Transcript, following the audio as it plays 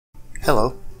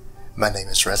Hello, my name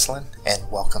is Resilan,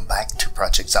 and welcome back to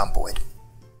Project Zomboid.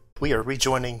 We are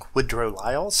rejoining Woodrow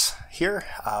Liles here.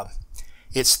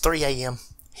 It's 3 a.m.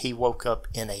 He woke up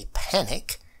in a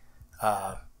panic,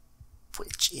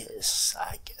 which is,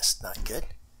 I guess, not good.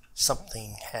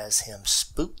 Something has him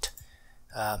spooked.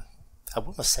 I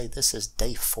want to say this is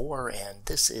day 4, and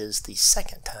this is the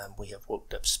second time we have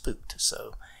woke up spooked.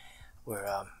 So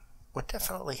we're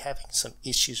definitely having some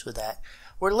issues with that.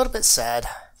 We're a little bit sad.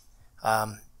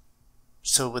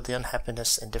 So with the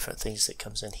unhappiness and different things that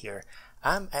comes in here,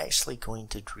 I'm actually going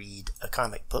to read a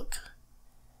comic book.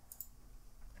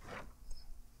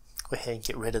 Go ahead and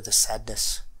get rid of the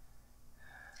sadness.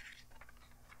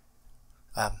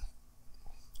 I'm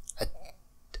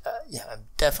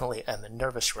a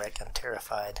nervous wreck. I'm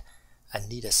terrified. I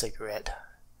need a cigarette.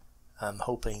 I'm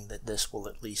hoping that this will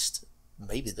at least,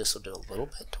 maybe this will do a little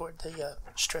bit toward the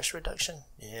stress reduction.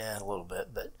 Yeah, a little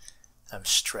bit, but I'm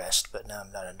stressed, but now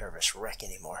I'm not a nervous wreck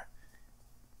anymore.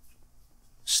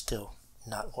 Still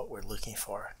not what we're looking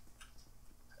for.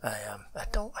 I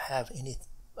don't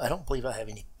believe I have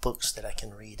any books that I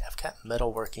can read. I've got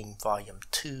Metalworking Volume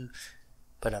 2,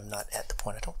 but I'm not at the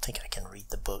point. I don't think I can read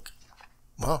the book.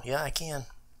 Well, yeah, I can.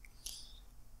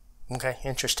 Okay,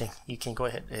 interesting. You can go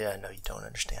ahead. Yeah, no, you don't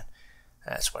understand.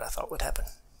 That's what I thought would happen.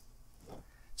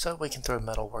 So we can throw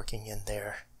metalworking in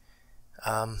there.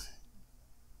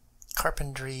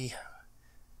 Carpentry,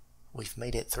 we've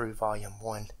made it through Volume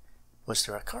 1. Was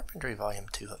there a Carpentry Volume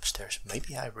 2 upstairs?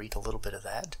 Maybe I read a little bit of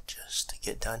that just to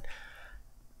get done.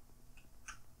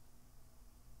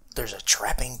 There's a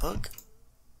trapping book.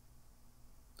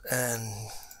 And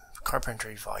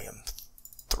Carpentry Volume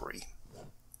 3.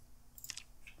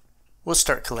 We'll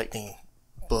start collecting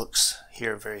books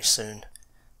here very soon.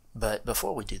 But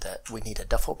before we do that, we need a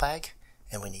duffel bag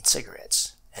and we need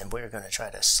cigarettes. And we're going to try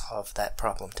to solve that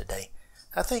problem today.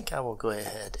 I think I will go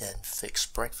ahead and fix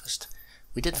breakfast.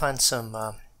 We did find some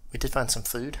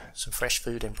food, some fresh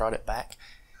food, and brought it back.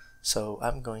 So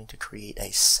I'm going to create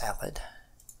a salad.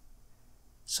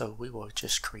 So we will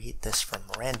just create this from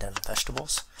random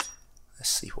vegetables. Let's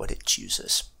see what it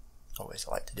chooses. Always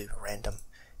like to do random.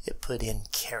 It put in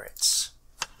carrots.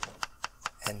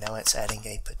 And now it's adding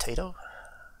a potato.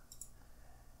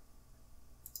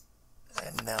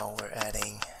 And now we're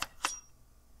adding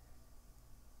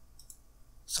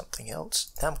something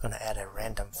else. Now I'm going to add a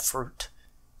random fruit,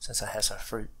 since it has a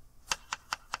fruit.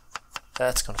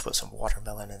 That's going to put some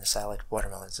watermelon in the salad.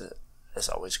 Watermelon is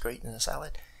always great in a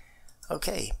salad.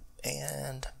 Okay,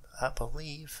 and I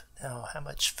believe, now how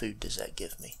much food does that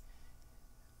give me?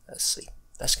 Let's see.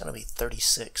 That's going to be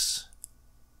 36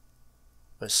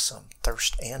 with some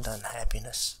thirst and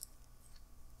unhappiness.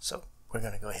 So we're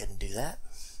going to go ahead and do that.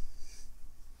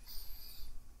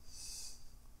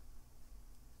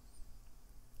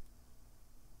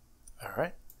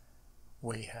 Alright,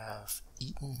 we have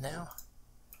eaten now.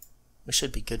 We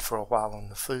should be good for a while on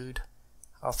the food.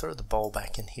 I'll throw the bowl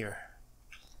back in here.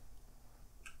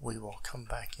 We will come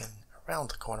back in around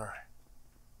the corner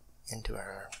into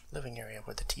our living area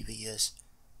where the TV is.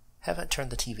 Haven't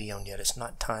turned the TV on yet. It's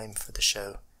not time for the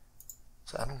show.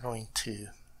 So I'm going to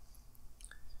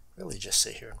really just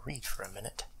sit here and read for a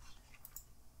minute.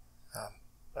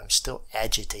 I'm still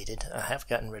agitated. I have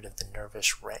gotten rid of the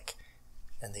nervous wreck.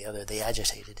 And the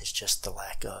agitated is just the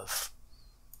lack of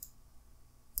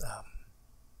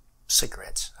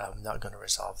cigarettes. I'm not going to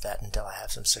resolve that until I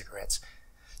have some cigarettes.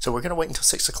 So we're going to wait until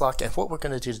 6 o'clock, and what we're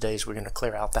going to do today is we're going to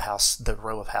clear out the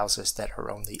row of houses that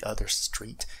are on the other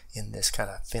street in this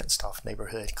kind of fenced off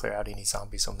neighborhood, clear out any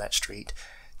zombies on that street,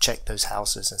 check those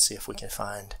houses and see if we can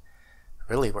find,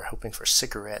 really we're hoping for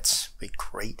cigarettes. It'd be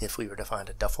great if we were to find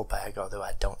a duffel bag, although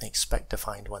I don't expect to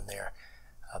find one there.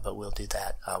 But we'll do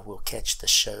that. We'll catch the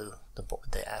show,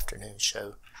 the afternoon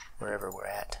show, wherever we're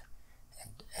at,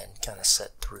 and kind of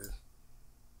set through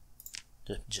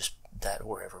just that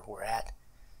wherever we're at.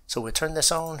 So we'll turn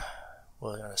this on.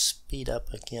 We're going to speed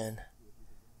up again.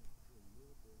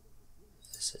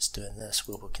 As it's doing this,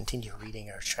 we will continue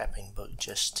reading our trapping book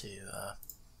just to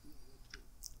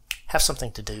have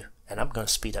something to do. And I'm going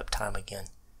to speed up time again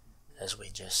as we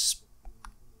just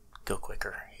go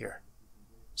quicker here.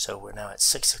 So we're now at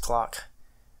 6 o'clock.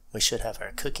 We should have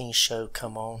our cooking show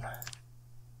come on. I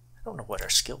don't know what our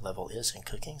skill level is in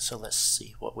cooking, so let's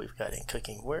see what we've got in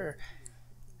cooking. We're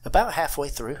about halfway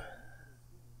through.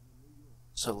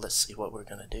 So let's see what we're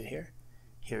going to do here.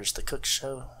 Here's the cook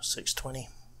show, 6:20.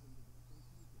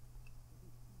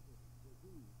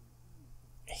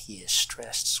 He is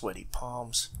stressed, sweaty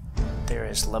palms. There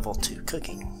is level 2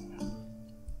 cooking.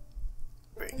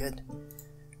 Very good.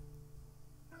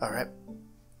 Alright.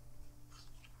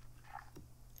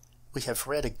 we have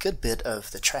read a good bit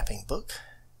of the trapping book,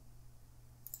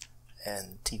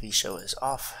 and TV show is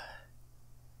off.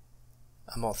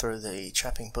 I'm going to throw the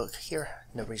trapping book here.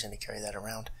 No reason to carry that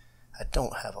around. I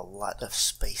don't have a lot of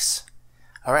space.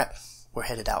 Alright, we're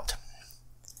headed out.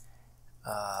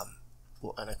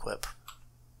 We'll unequip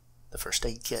the first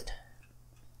aid kit.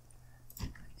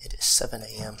 It is 7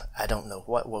 a.m. I don't know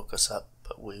what woke us up,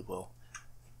 but we will.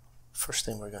 First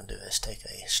thing we're going to do is take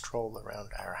a stroll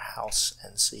around our house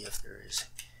and see if there is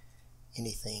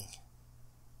anything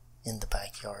in the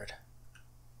backyard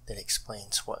that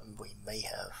explains what we may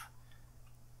have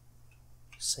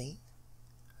seen.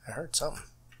 I heard something.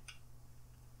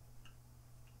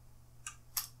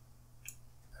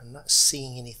 I'm not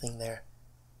seeing anything there.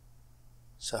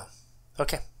 So,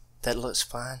 okay, that looks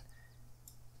fine.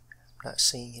 I'm not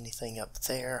seeing anything up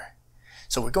there.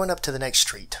 So we're going up to the next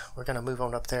street. We're going to move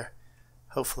on up there.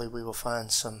 Hopefully we will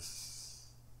find some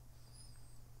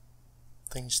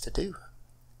things to do.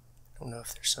 I don't know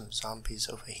if there's some zombies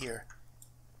over here.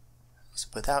 So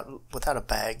without a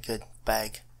bag, good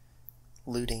bag,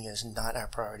 looting is not our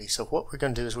priority. So what we're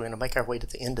going to do is we're going to make our way to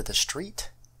the end of the street,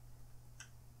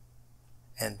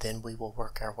 and then we will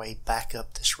work our way back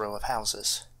up this row of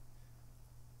houses.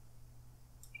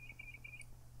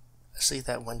 I see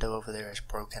that window over there is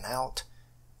broken out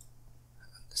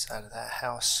on the side of that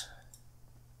house.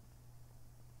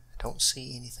 I don't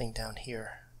see anything down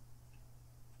here.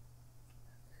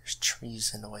 There's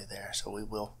trees in the way there, so we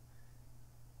will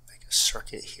make a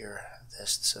circuit here.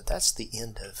 So that's the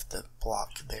end of the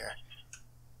block there.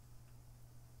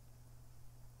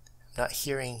 I'm not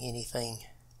hearing anything.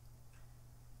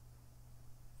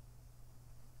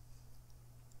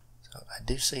 So I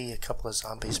do see a couple of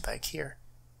zombies back here.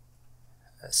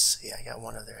 Let's see, I got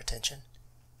one of their attention.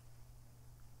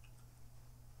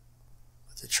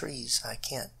 With the trees, I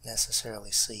can't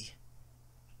necessarily see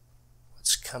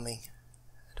what's coming.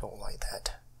 I don't like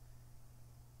that.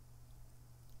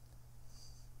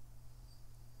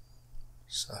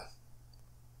 So,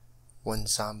 one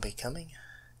zombie coming.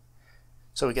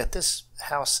 So we got this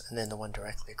house and then the one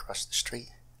directly across the street.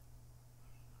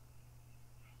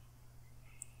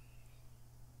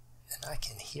 And I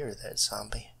can hear that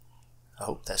zombie. I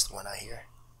hope that's the one I hear.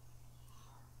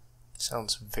 It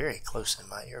sounds very close in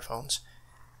my earphones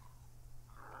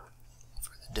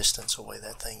for the distance away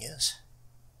that thing is.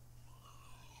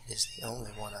 It is the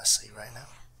only one I see right now.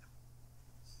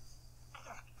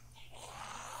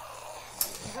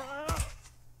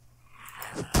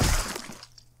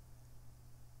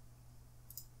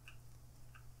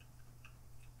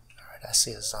 Alright, I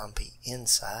see a zombie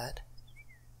inside.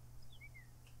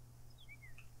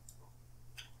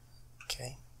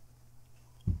 Okay.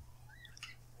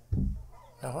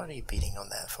 Now what are you beating on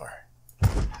that for?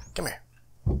 Come here.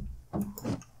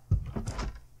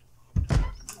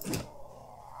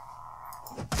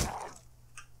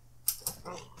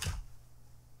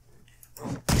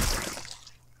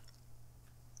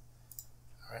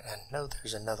 Alright, I know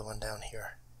there's another one down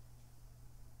here.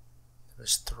 There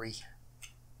was 3.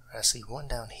 I see one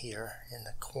down here in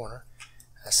the corner.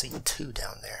 I see 2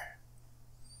 down there.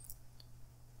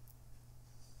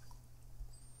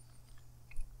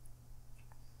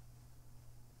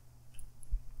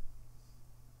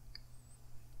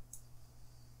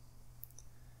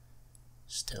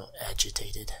 Still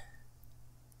agitated.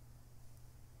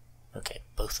 Okay,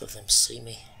 both of them see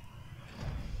me.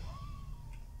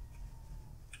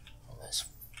 Oh, that's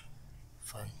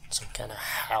fun. Some kind of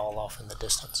howl off in the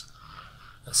distance.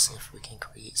 Let's see if we can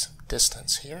create some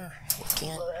distance here. We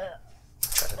can.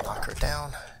 Try to knock her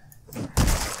down.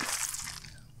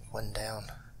 One down.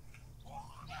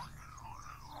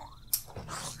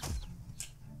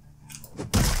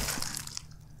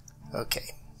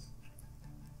 Okay.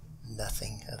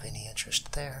 Nothing of any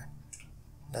interest there.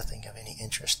 Nothing of any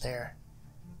interest there.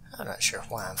 I'm not sure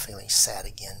why I'm feeling sad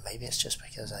again. Maybe it's just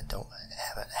because I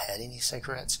haven't had any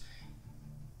cigarettes.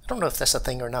 I don't know if that's a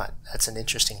thing or not. That's an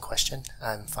interesting question.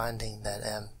 I'm finding that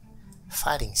I'm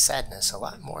fighting sadness a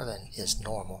lot more than is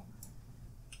normal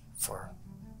for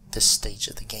this stage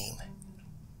of the game.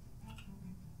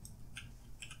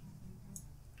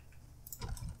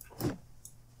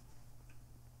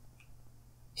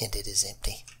 And it is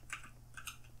empty.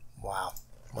 Wow.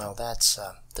 Well, that's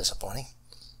disappointing.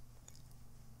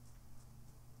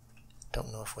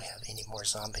 Don't know if we have any more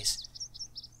zombies.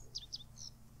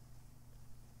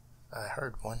 I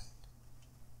heard one.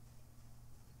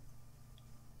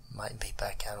 Might be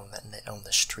back out on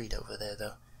the street over there,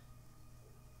 though.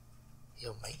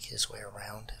 He'll make his way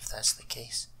around if that's the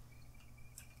case.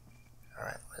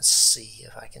 Alright, let's see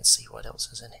if I can see what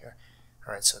else is in here.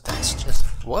 Alright, so that's just...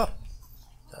 Whoa!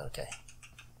 Okay.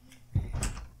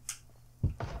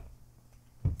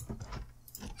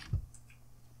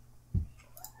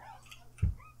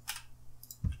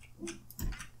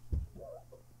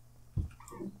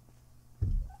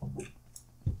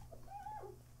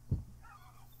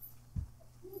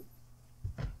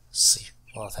 See,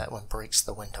 well, that one breaks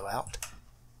the window out.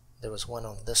 There was one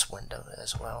on this window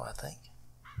as well, I think.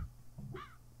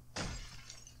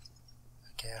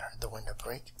 Okay, I heard the window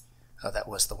break. Oh, that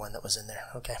was the one that was in there.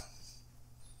 Okay.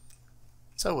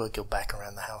 So we'll go back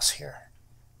around the house here.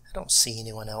 I don't see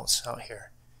anyone else out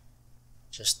here.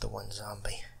 Just the one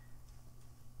zombie.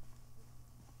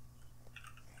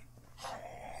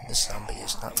 This zombie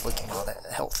is not looking all that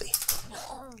healthy.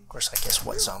 Of course, I guess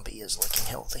what zombie is looking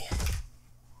healthy?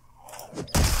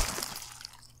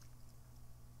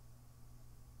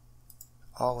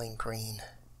 All in green.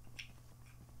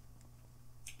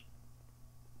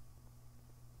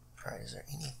 Alright, is there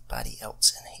anybody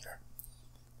else in here?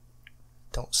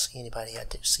 Don't see anybody. I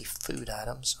do see food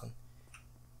items on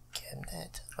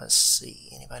cabinet. Let's see.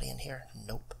 Anybody in here?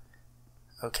 Nope.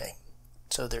 Okay.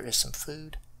 So there is some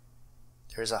food.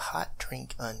 There's a hot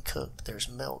drink uncooked. There's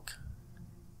milk.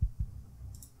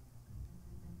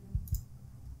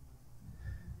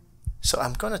 So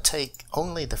I'm going to take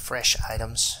only the fresh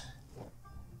items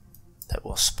that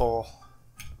will spoil.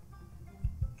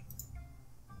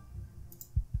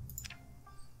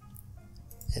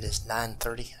 It is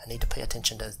 9:30. I need to pay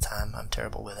attention to the time. I'm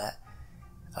terrible with that.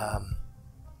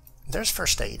 There's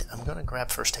first aid. I'm going to grab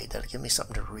first aid. That'll give me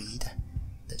something to read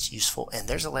that's useful. And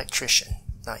there's electrician.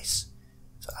 Nice.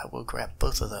 So I will grab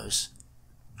both of those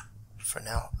for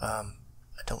now. I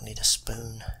don't need a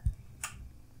spoon.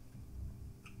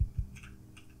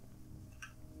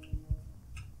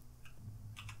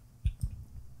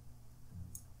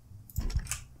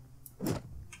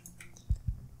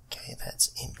 Okay,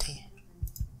 that's empty.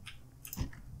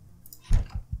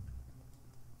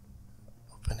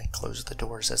 Open and close the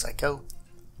doors as I go.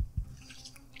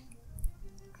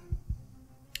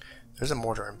 There's a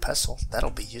mortar and pestle. That'll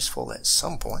be useful at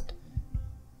some point.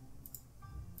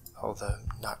 Although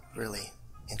not really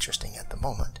interesting at the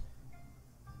moment.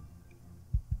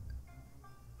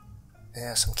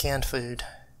 Yeah, some canned food.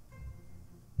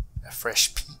 A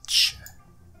fresh peach.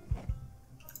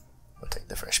 We'll take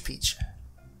the fresh peach.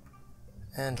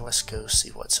 And let's go see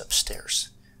what's upstairs.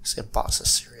 See a box of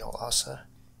cereal also.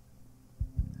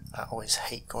 I always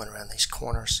hate going around these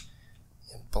corners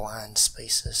in blind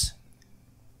spaces.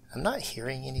 I'm not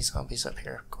hearing any zombies up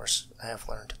here. Of course, I have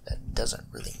learned that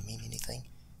doesn't really mean anything.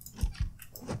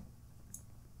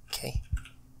 Okay.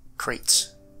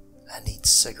 Crates. I need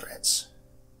cigarettes.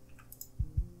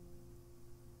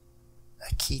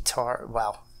 A keytar.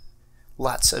 Wow.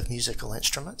 Lots of musical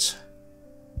instruments,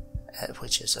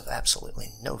 which is of absolutely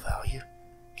no value.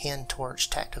 Hand torch,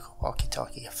 tactical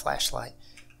walkie-talkie, a flashlight.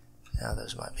 Now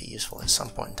those might be useful at some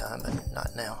point in time, but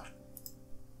not now.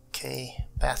 Okay.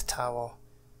 Bath towel.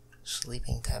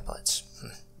 Sleeping tablets.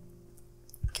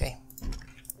 Okay.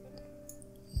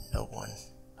 No one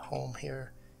home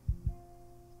here.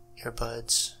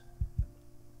 Earbuds.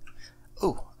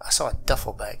 Oh, I saw a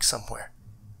duffel bag somewhere.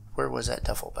 Where was that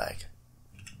duffel bag?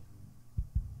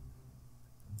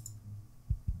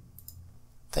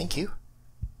 Thank you.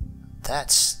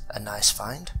 That's a nice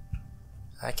find.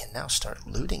 I can now start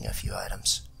looting a few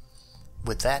items.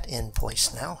 With that in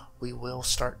place now, we will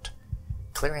start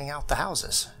clearing out the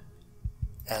houses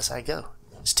as I go.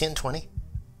 It's 10:20.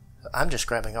 I'm just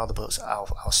grabbing all the books.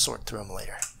 I'll sort through them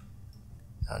later.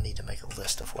 I'll need to make a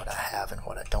list of what I have and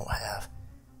what I don't have.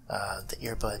 The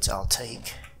earbuds I'll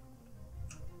take.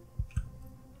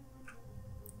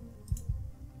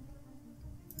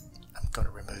 I'm going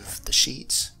to remove the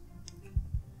sheets.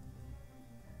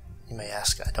 You may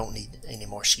ask, I don't need any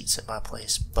more sheets at my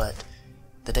place, but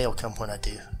the day will come when I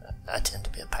do. I tend to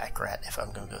be a pack rat. If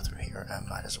I'm going to go through here, I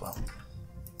might as well.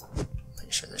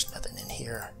 Make sure there's nothing in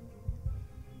here.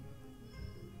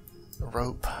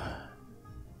 Rope.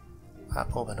 Light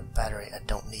bulb and a battery I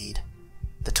don't need.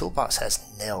 The toolbox has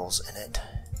nails in it.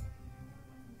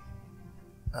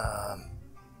 I'm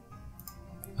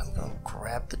going to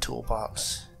grab the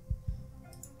toolbox.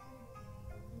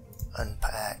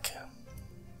 Unpack.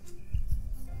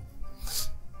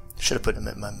 Should have put them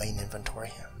in my main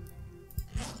inventory.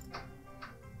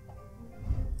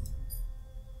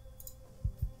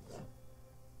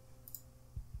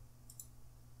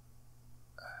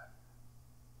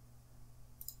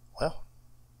 Well,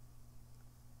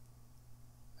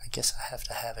 I guess I have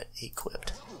to have it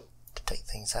equipped to take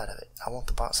things out of it. I want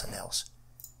the box of nails.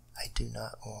 I do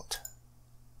not want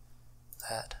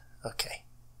that. Okay.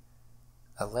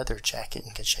 A leather jacket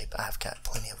in good shape. I've got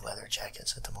plenty of leather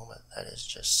jackets at the moment. That is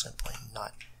just simply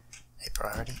not a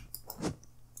priority.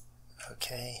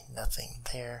 Okay, nothing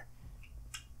there.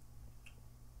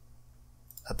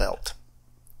 A belt.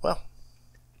 Well,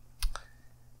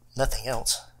 nothing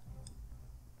else.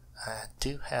 I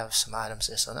do have some items.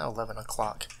 It's now 11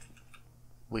 o'clock.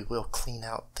 We will clean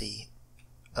out the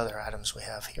other items we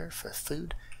have here for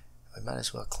food. We might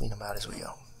as well clean them out as we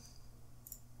go.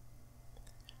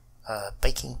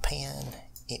 Baking pan,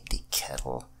 empty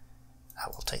kettle. I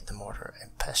will take the mortar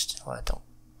and pestle.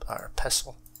 Or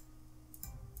pestle.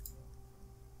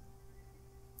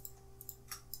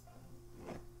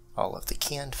 All of the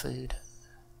canned food.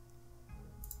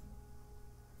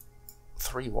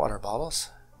 3 water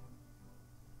bottles.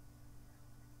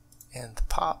 And the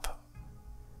pop.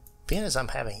 Being as I'm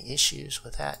having issues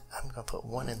with that, I'm going to put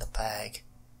 1 in the bag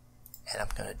and I'm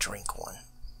going to drink 1.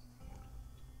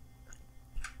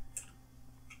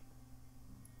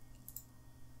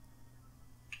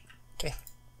 Okay.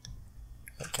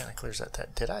 That kind of clears out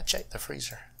that. Did I check the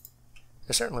freezer?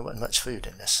 There certainly wasn't much food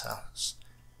in this house.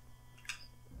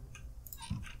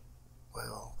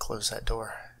 We'll close that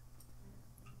door.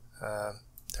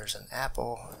 There's an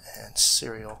apple and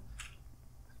cereal.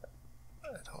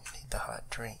 I don't need the hot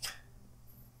drink.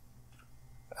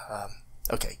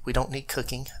 Okay, we don't need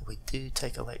cooking. We do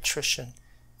take electrician.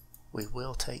 We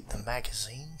will take the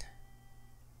magazine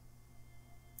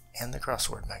and the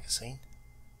crossword magazine.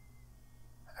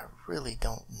 I really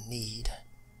don't need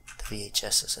the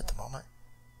VHSs at the moment.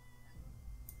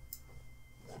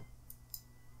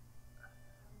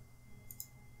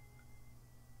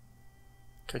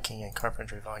 Cooking and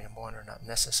carpentry volume 1 are not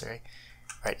necessary.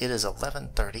 Right, it is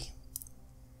 11:30.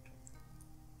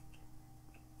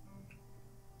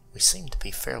 We seem to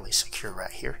be fairly secure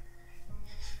right here.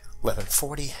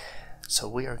 11:40. So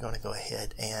we are going to go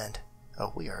ahead and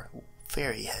we are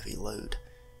very heavy load.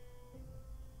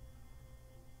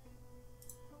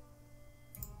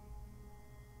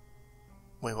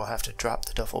 We will have to drop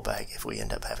the duffel bag if we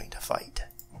end up having to fight.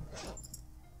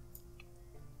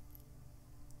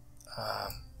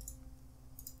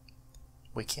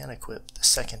 We can equip the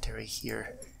secondary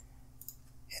here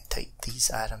and take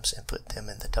these items and put them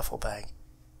in the duffel bag.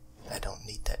 I don't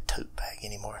need that tote bag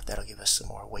anymore. That'll give us some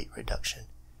more weight reduction.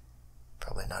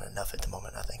 Probably not enough at the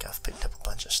moment. I think I've picked up a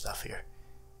bunch of stuff here.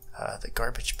 The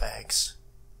garbage bags.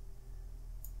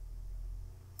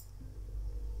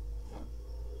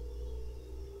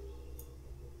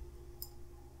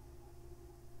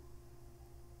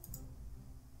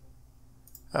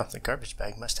 Oh, the garbage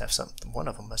bag must have something. One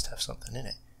of them must have something in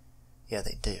it. Yeah,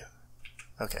 they do.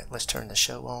 Okay, let's turn the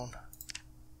show on.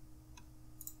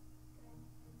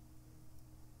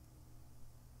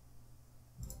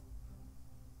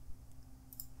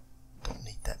 Don't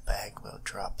need that bag. We'll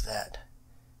drop that.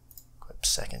 Equip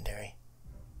secondary.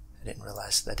 I didn't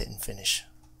realize that didn't finish.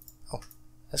 Oh,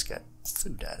 that's got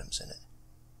food items in it.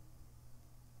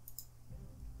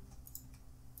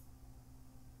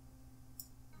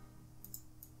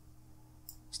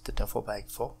 The duffel bag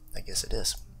full? I guess it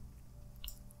is.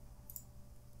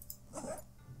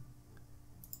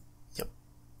 Yep,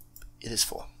 it is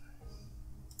full.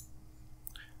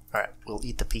 Alright, we'll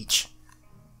eat the peach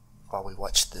while we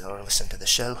watch or listen to the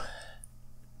show.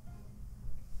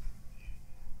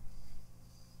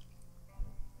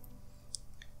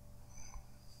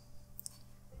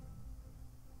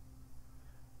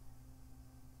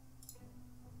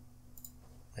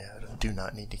 Yeah, I do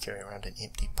not need to carry around an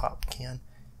empty pop can.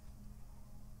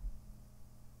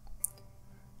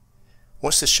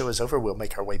 Once this show is over, we'll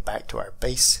make our way back to our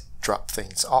base, drop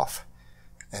things off,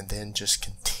 and then just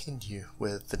continue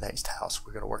with the next house.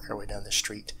 We're going to work our way down the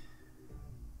street.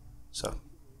 So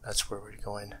that's where we're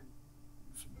going.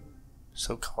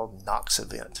 So-called Knox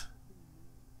event.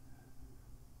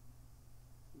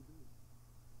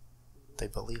 They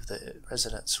believe the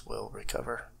residents will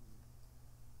recover.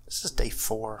 This is day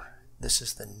 4. This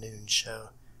is the noon show.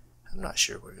 I'm not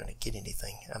sure we're going to get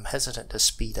anything. I'm hesitant to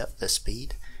speed up the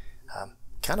speed.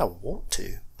 Kind of want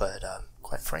to, but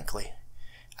quite frankly,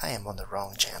 I am on the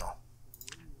wrong channel.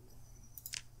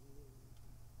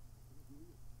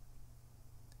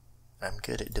 I'm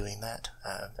good at doing that.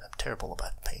 I'm terrible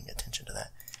about paying attention to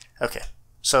that. Okay,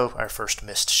 so our first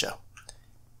missed show.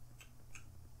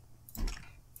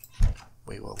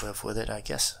 We will live with it, I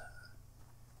guess.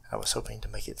 I was hoping to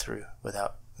make it through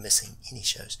without missing any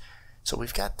shows. So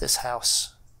we've got this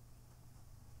house.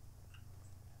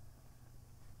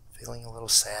 Feeling a little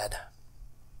sad.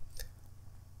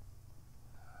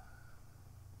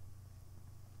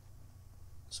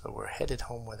 So we're headed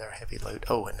home with our heavy load.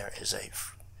 Oh, and there's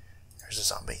There's a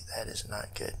zombie. That is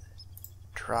not good.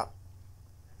 Drop.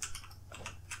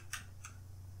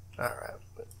 Alright.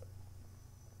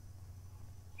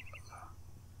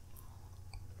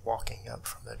 Walking up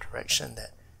from the direction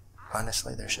that,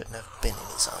 honestly, there shouldn't have been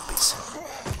any zombies.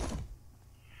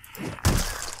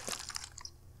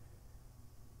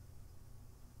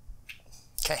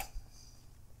 Okay.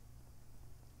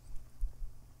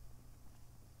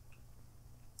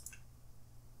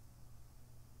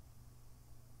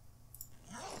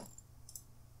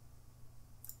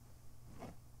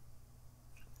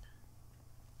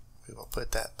 We will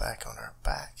put that back on our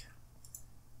back.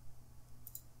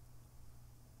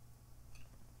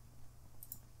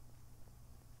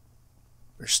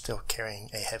 We're still carrying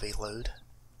a heavy load.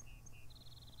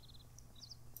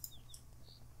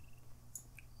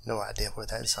 No idea where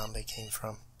that zombie came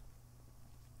from.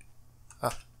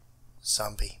 Oh,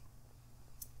 zombie.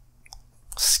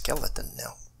 Skeleton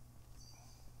now.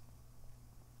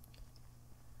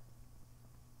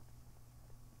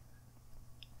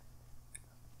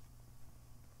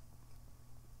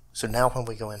 So now when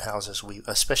we go in houses, we,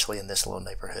 especially in this little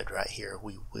neighborhood right here,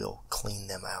 we will clean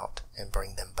them out and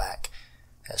bring them back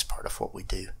as part of what we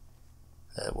do.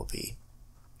 That will be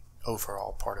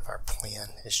overall part of our plan,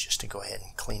 is just to go ahead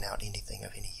and clean out anything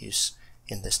of any use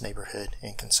in this neighborhood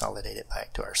and consolidate it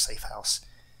back to our safe house.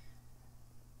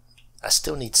 I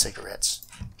still need cigarettes,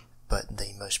 but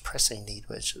the most pressing need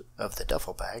of the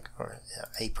duffel bag, or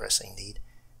a pressing need,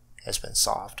 has been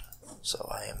solved.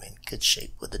 So I am in good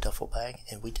shape with the duffel bag,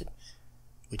 and we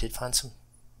did find some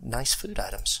nice food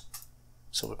items.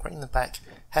 So we're bringing them back.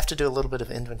 Have to do a little bit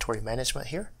of inventory management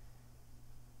here.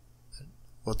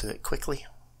 We'll do it quickly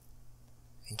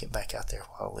and get back out there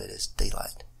while it is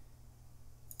daylight.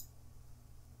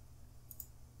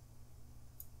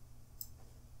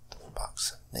 The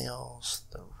box of nails,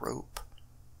 the rope.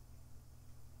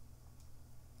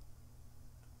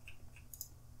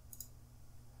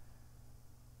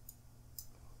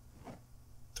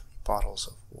 3 bottles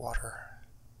of water.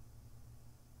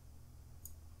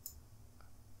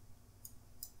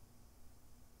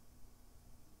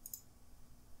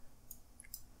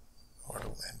 Mortar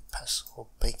and pestle,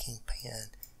 baking pan,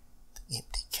 the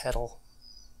empty kettle.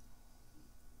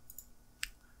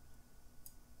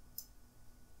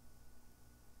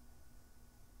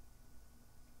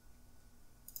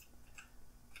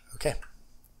 Okay.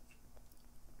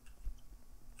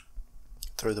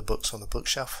 Throw the books on the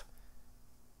bookshelf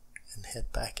and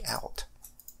head back out.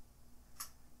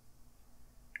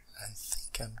 I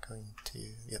think I'm going to,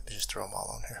 yep, just throw them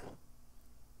all on here.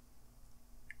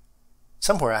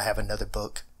 Somewhere I have another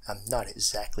book. I'm not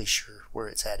exactly sure where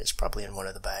it's at. It's probably in one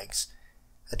of the bags.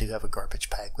 I do have a garbage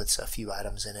bag with a few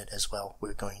items in it as well.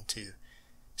 We're going to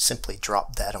simply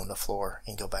drop that on the floor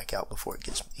and go back out before it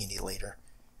gets any later.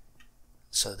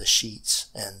 So the sheets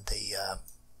and the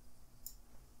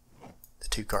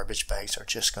 2 garbage bags are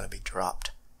just going to be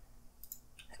dropped.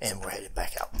 And we're headed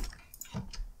back out.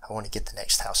 I want to get the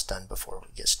next house done before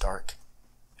it gets dark.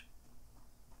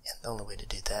 And the only way to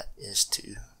do that is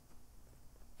to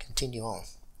continue on.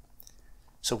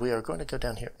 So we are going to go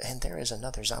down here, and there is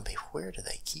another zombie. Where do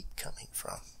they keep coming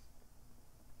from?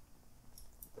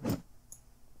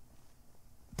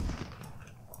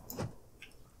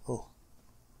 Oh,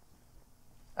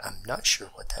 I'm not sure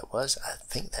what that was. I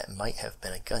think that might have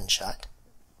been a gunshot.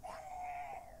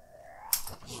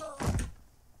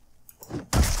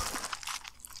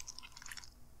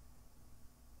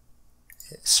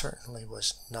 It certainly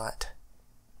was not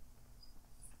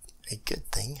a good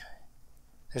thing.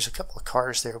 There's a couple of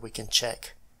cars there we can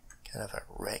check. Kind of a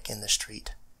wreck in the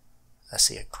street. I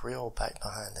see a grill back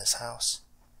behind this house.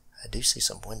 I do see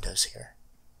some windows here.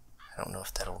 I don't know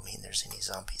if that'll mean there's any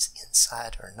zombies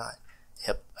inside or not.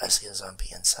 Yep, I see a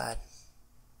zombie inside.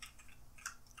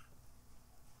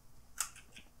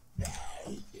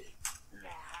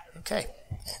 Okay,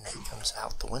 and he comes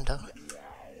out the window.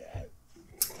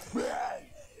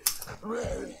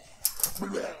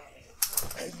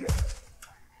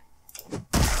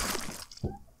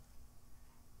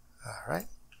 All right.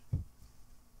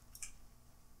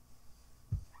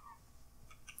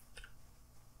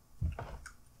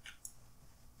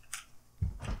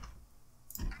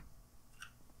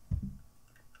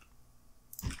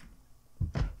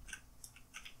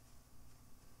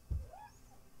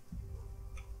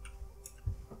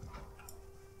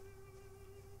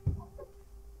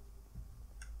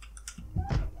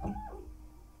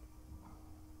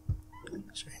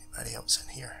 Is there anybody else in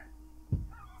here?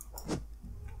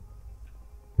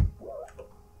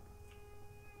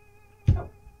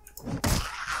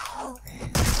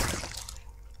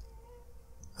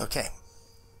 Okay.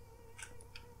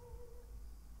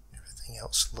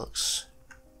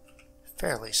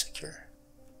 fairly secure.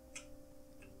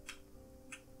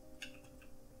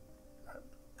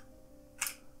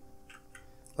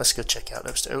 Let's go check out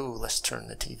upstairs. Oh, let's turn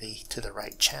the TV to the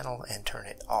right channel and turn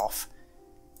it off.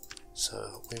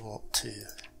 So we want to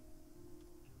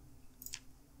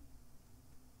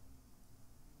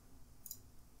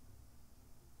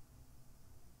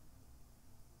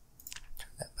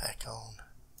turn that back on.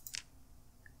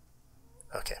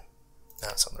 Okay, now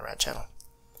it's on the right channel.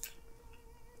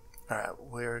 Alright,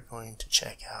 we're going to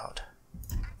check out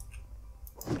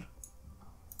no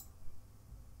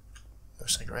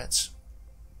cigarettes.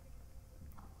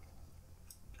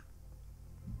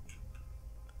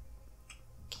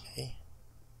 Okay.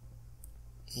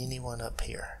 Anyone up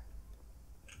here?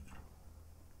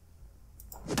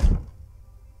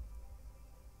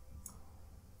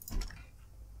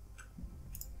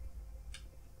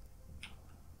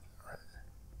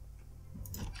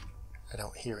 I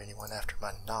don't hear anyone after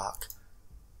my knock.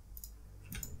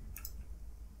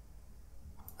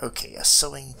 Okay, a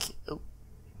sewing kit. Oh.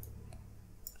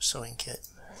 Sewing kit.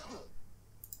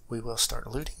 We will start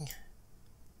looting.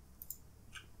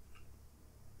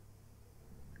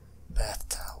 Bath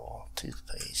towel,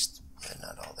 toothpaste. Yeah,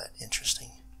 not all that interesting.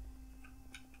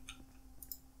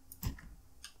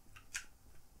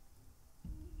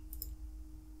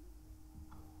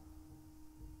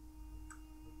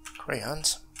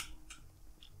 Crayons.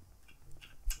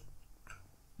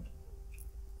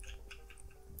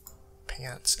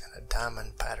 Pants and a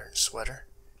diamond pattern sweater.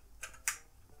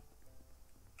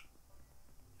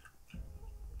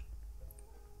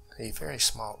 A very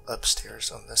small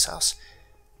upstairs on this house,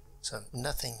 so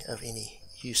nothing of any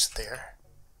use there.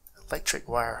 Electric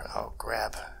wire I'll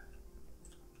grab.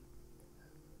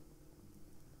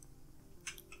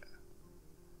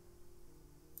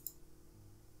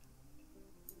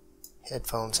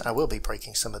 Headphones. I will be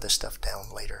breaking some of this stuff down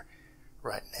later.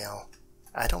 Right now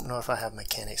I don't know if I have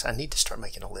mechanics. I need to start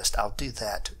making a list. I'll do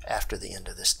that after the end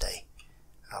of this day.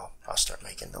 I'll start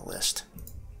making the list.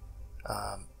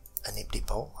 An empty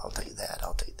bowl, I'll take that.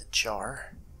 I'll take the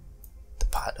jar, the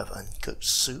pot of uncooked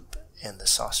soup, and the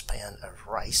saucepan of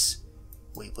rice.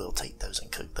 We will take those and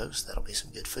cook those. That'll be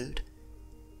some good food,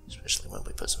 especially when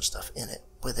we put some stuff in it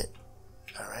with it.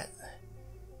 Alright,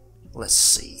 let's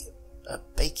see. A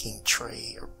baking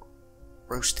tray, a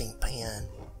roasting pan,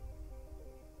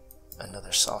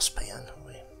 another saucepan.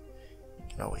 We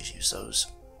can always use those.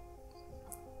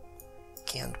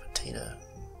 Canned potato.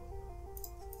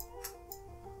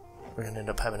 We're going to end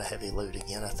up having a heavy load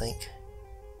again, I think.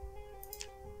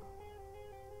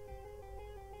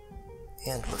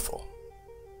 And we're full.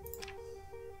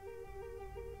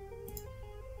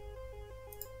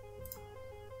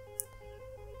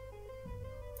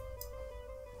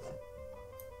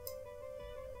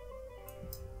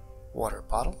 Water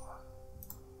bottle.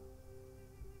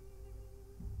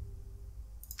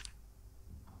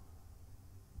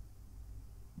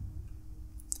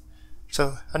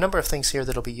 So a number of things here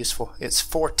that'll be useful. It's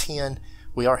 4:10.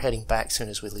 We are heading back as soon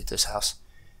as we leave this house.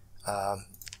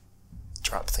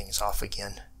 Drop things off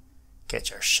again.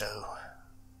 Catch our show.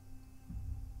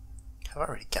 I've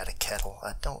already got a kettle.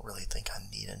 I don't really think I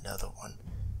need another one.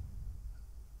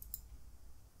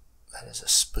 That is a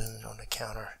spoon on the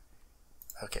counter.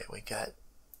 Okay, we got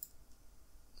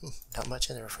not much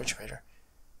in the refrigerator.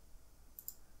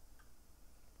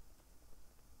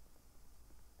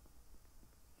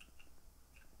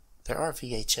 There are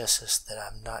VHSs that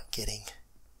I'm not getting.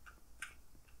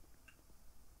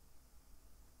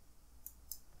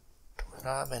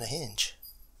 Doorknob and a hinge.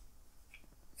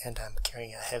 And I'm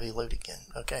carrying a heavy load again.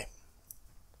 Okay.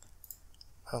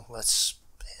 Well, let's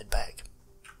head back.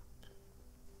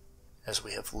 As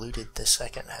we have looted the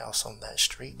second house on that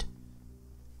street.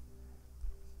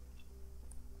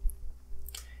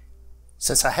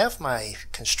 Since I have my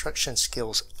construction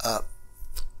skills up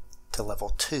to level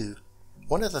 2,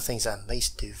 one of the things I may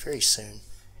do very soon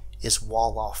is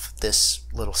wall off this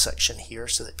little section here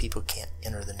so that people can't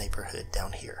enter the neighborhood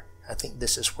down here. I think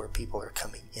this is where people are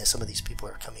coming in. Some of these people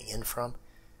are coming in from.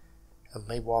 I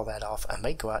may wall that off. I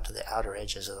may go out to the outer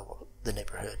edges of the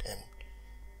neighborhood,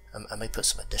 and I may put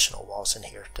some additional walls in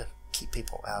here to keep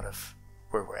people out of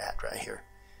where we're at right here.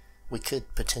 We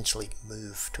could potentially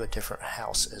move to a different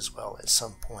house as well at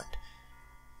some point.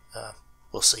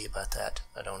 We'll see about that.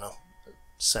 I don't know. It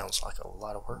sounds like a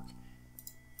lot of work.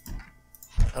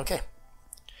 Okay.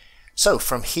 So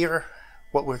from here,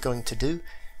 what we're going to do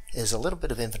is a little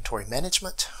bit of inventory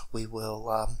management. We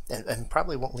will, and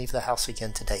probably won't leave the house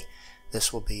again today.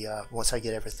 This will be, once I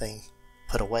get everything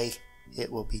put away,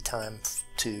 it will be time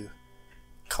to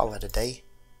call it a day.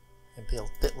 It'll be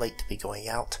a bit late to be going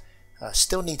out.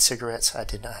 Still need cigarettes. I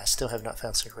still have not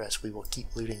found cigarettes. We will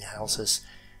keep looting houses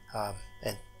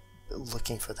and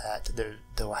looking for that. There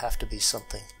will have to be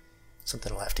something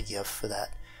will have to give for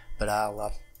that. But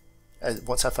I'll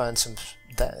once I find some,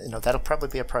 that'll probably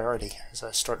be a priority as I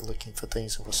start looking for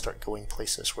things, and we'll start going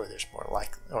places where there's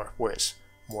where it's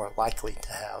more likely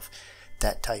to have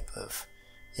that type of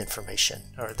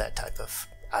information or that type of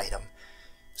item.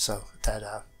 So that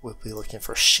we'll be looking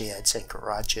for sheds and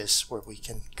garages where we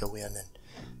can go in and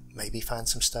maybe find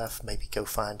some stuff, maybe go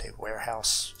find a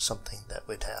warehouse, something that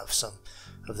would have some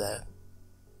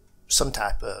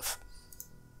type of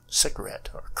cigarette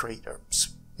or crate, or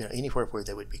anywhere where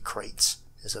there would be crates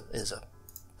is a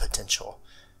potential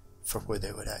for where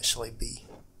there would actually be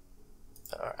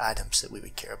items that we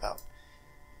would care about.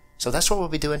 So that's what we'll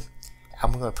be doing.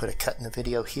 I'm going to put a cut in the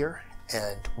video here,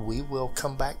 and we will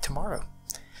come back tomorrow.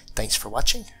 Thanks for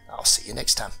watching. I'll see you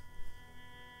next time.